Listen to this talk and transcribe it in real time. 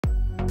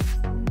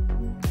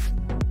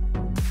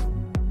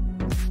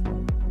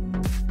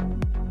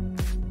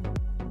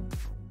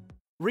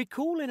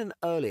Recall in an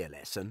earlier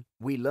lesson,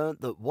 we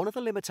learnt that one of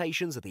the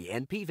limitations of the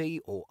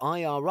NPV or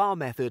IRR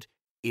method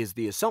is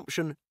the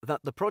assumption that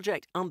the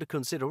project under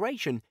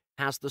consideration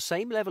has the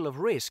same level of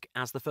risk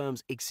as the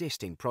firm's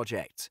existing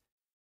projects.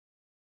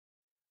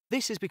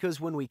 This is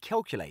because when we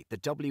calculate the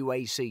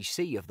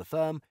WACC of the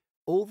firm,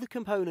 all the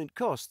component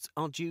costs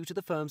are due to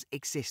the firm's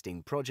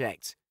existing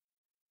projects.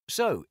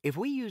 So, if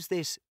we use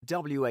this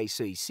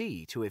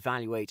WACC to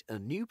evaluate a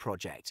new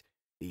project,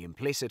 the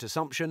implicit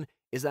assumption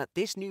is that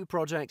this new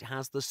project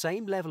has the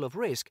same level of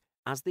risk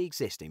as the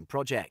existing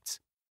projects.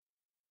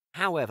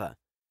 However,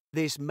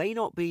 this may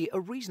not be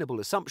a reasonable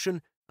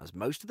assumption, as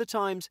most of the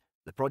times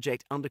the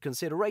project under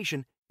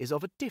consideration is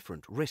of a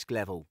different risk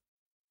level.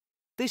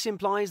 This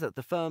implies that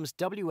the firm's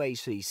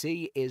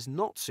WACC is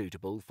not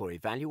suitable for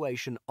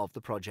evaluation of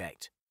the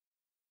project.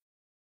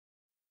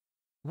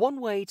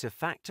 One way to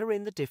factor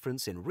in the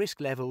difference in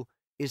risk level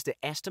is to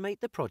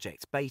estimate the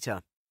project's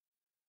beta.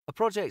 A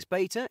project's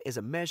beta is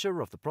a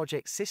measure of the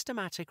project's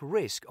systematic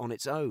risk on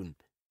its own.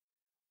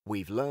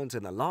 We've learned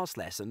in the last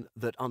lesson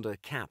that under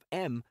Cap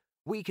M,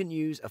 we can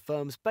use a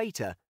firm's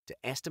beta to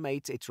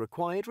estimate its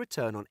required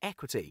return on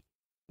equity,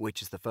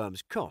 which is the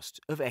firm's cost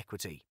of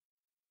equity.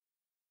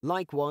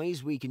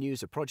 Likewise, we can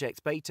use a project's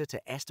beta to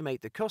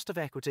estimate the cost of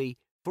equity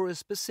for a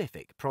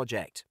specific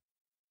project.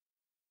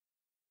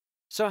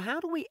 So how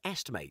do we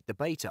estimate the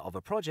beta of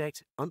a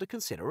project under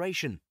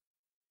consideration?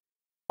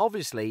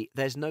 Obviously,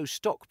 there's no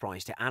stock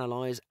price to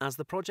analyze as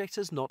the project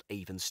has not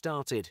even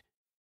started.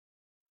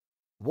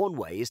 One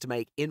way is to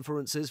make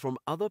inferences from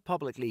other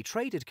publicly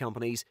traded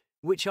companies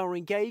which are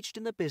engaged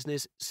in the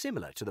business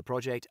similar to the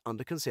project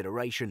under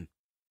consideration.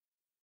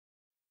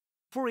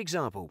 For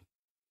example,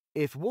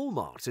 if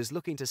Walmart is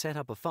looking to set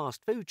up a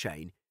fast food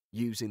chain,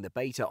 using the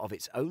beta of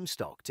its own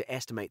stock to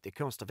estimate the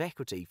cost of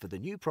equity for the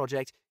new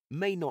project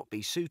may not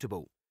be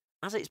suitable,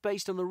 as it's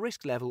based on the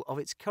risk level of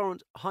its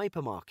current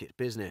hypermarket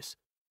business.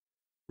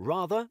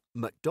 Rather,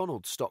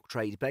 McDonald's stock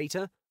trade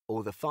beta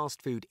or the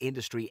fast food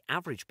industry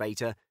average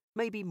beta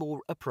may be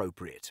more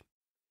appropriate.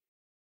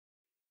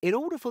 In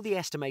order for the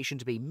estimation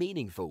to be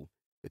meaningful,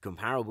 the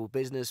comparable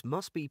business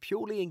must be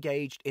purely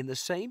engaged in the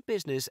same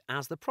business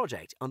as the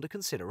project under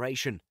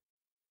consideration.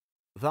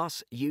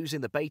 Thus, using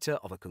the beta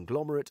of a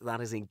conglomerate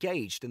that is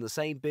engaged in the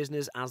same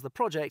business as the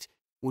project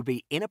would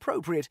be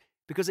inappropriate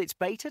because its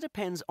beta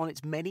depends on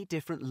its many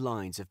different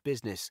lines of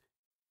business.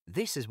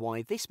 This is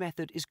why this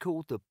method is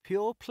called the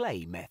pure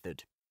play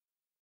method.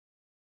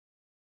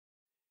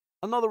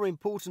 Another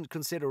important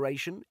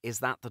consideration is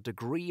that the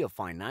degree of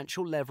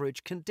financial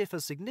leverage can differ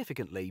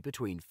significantly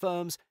between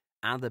firms,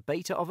 and the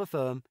beta of a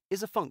firm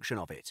is a function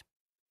of it.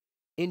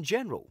 In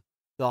general,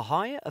 the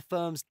higher a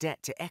firm's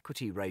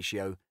debt-to-equity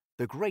ratio,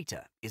 the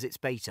greater is its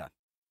beta.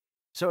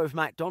 So if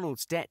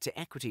McDonald's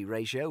debt-to-equity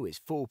ratio is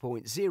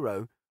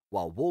 4.0,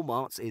 while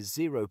Walmart's is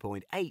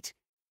 0.8,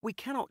 we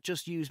cannot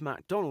just use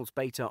McDonald's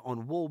beta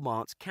on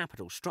Walmart's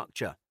capital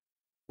structure.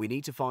 We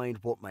need to find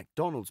what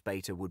McDonald's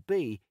beta would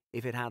be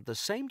if it had the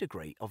same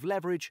degree of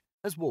leverage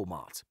as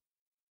Walmart.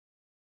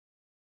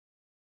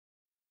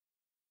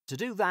 To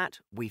do that,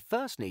 we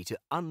first need to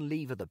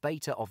unlever the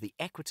beta of the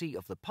equity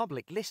of the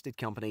public listed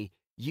company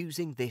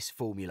using this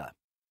formula.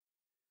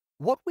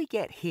 What we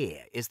get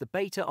here is the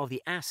beta of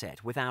the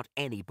asset without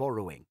any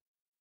borrowing.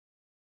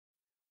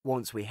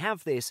 Once we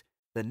have this,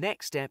 the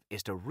next step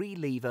is to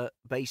relever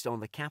based on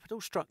the capital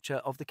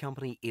structure of the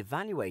company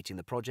evaluating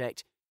the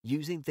project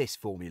using this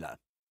formula.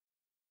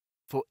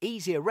 For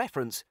easier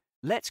reference,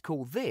 let's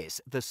call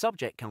this the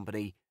subject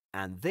company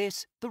and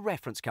this the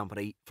reference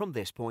company from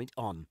this point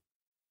on.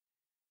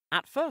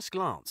 At first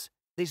glance,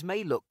 this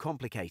may look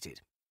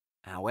complicated.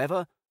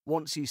 However,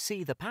 once you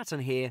see the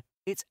pattern here,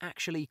 it's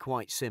actually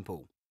quite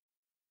simple.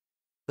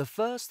 The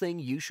first thing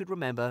you should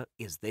remember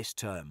is this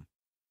term.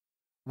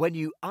 When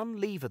you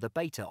unlever the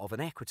beta of an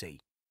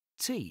equity,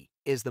 T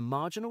is the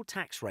marginal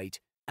tax rate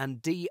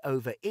and D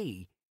over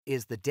E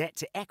is the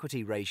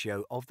debt-to-equity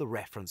ratio of the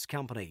reference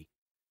company,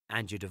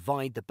 and you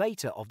divide the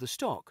beta of the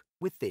stock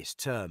with this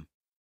term.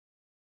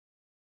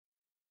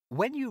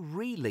 When you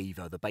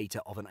relever the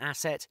beta of an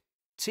asset,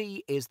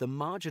 T is the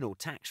marginal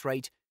tax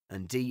rate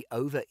and D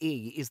over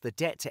E is the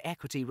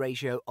debt-to-equity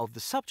ratio of the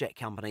subject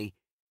company,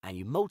 and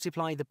you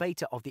multiply the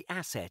beta of the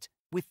asset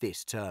with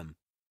this term.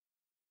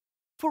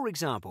 For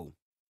example,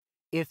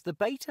 if the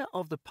beta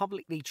of the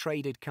publicly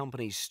traded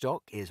company's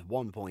stock is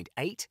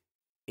 1.8,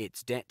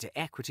 its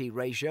debt-to-equity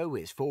ratio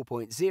is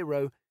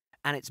 4.0,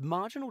 and its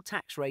marginal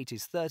tax rate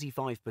is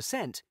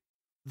 35%,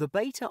 the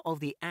beta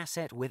of the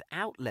asset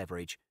without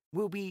leverage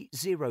will be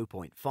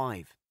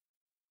 0.5.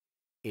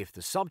 If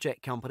the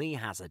subject company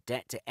has a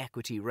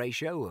debt-to-equity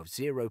ratio of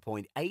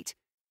 0.8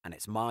 and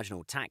its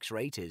marginal tax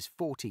rate is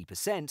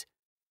 40%,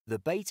 the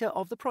beta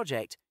of the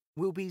project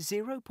will be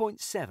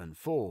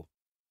 0.74.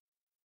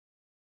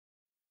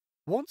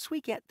 Once we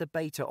get the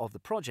beta of the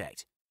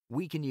project,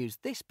 we can use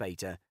this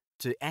beta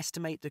to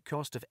estimate the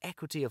cost of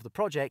equity of the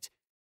project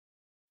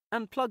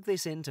and plug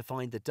this in to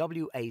find the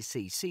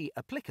WACC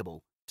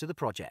applicable to the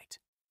project.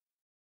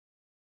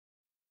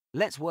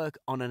 Let's work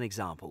on an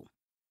example.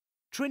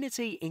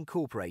 Trinity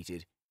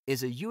Incorporated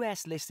is a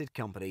US-listed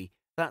company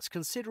that's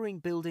considering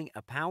building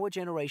a power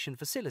generation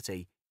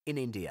facility in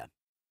India.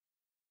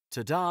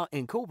 Tata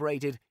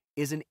Incorporated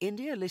is an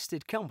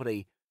India-listed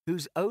company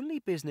whose only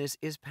business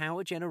is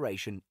power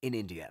generation in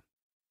India.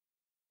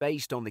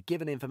 Based on the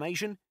given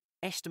information,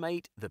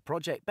 estimate the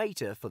project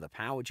beta for the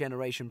power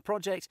generation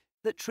project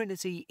that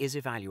Trinity is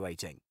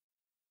evaluating.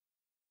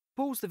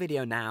 Pause the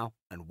video now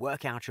and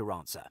work out your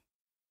answer.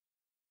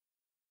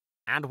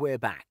 And we're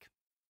back.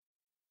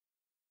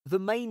 The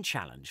main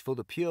challenge for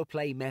the pure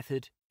play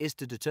method is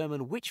to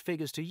determine which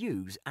figures to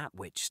use at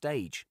which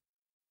stage.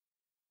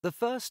 The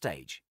first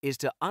stage is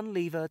to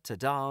unlever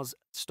Tata's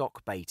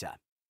stock beta.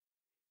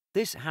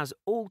 This has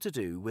all to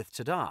do with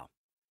Tata,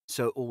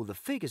 so all the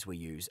figures we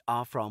use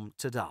are from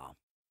Tata.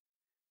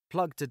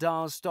 Plug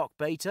Tata's stock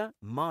beta,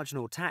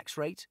 marginal tax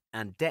rate,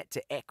 and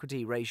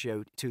debt-to-equity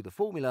ratio to the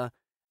formula,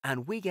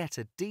 and we get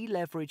a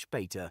deleveraged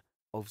beta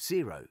of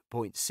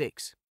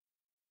 0.6.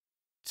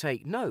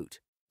 Take note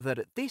that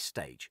at this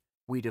stage,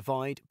 we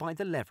divide by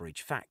the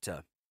leverage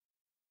factor.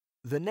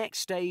 The next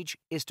stage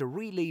is to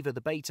relever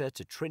the beta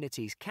to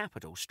Trinity's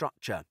capital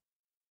structure.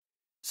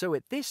 So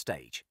at this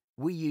stage,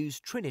 we use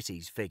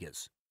Trinity's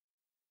figures.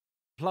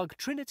 Plug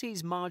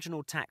Trinity's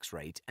marginal tax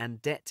rate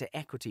and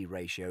debt-to-equity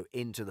ratio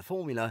into the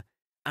formula,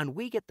 and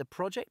we get the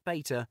project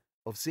beta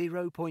of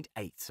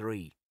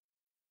 0.83.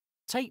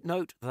 Take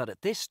note that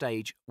at this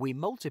stage, we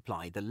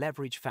multiply the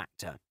leverage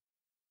factor.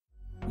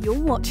 You're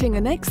watching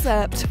an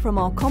excerpt from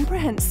our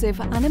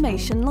comprehensive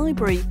animation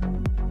library.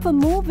 For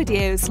more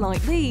videos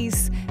like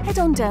these, head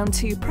on down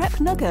to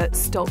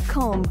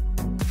prepnuggets.com.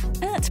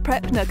 At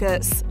Prep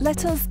Nuggets,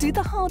 let us do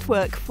the hard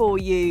work for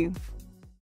you.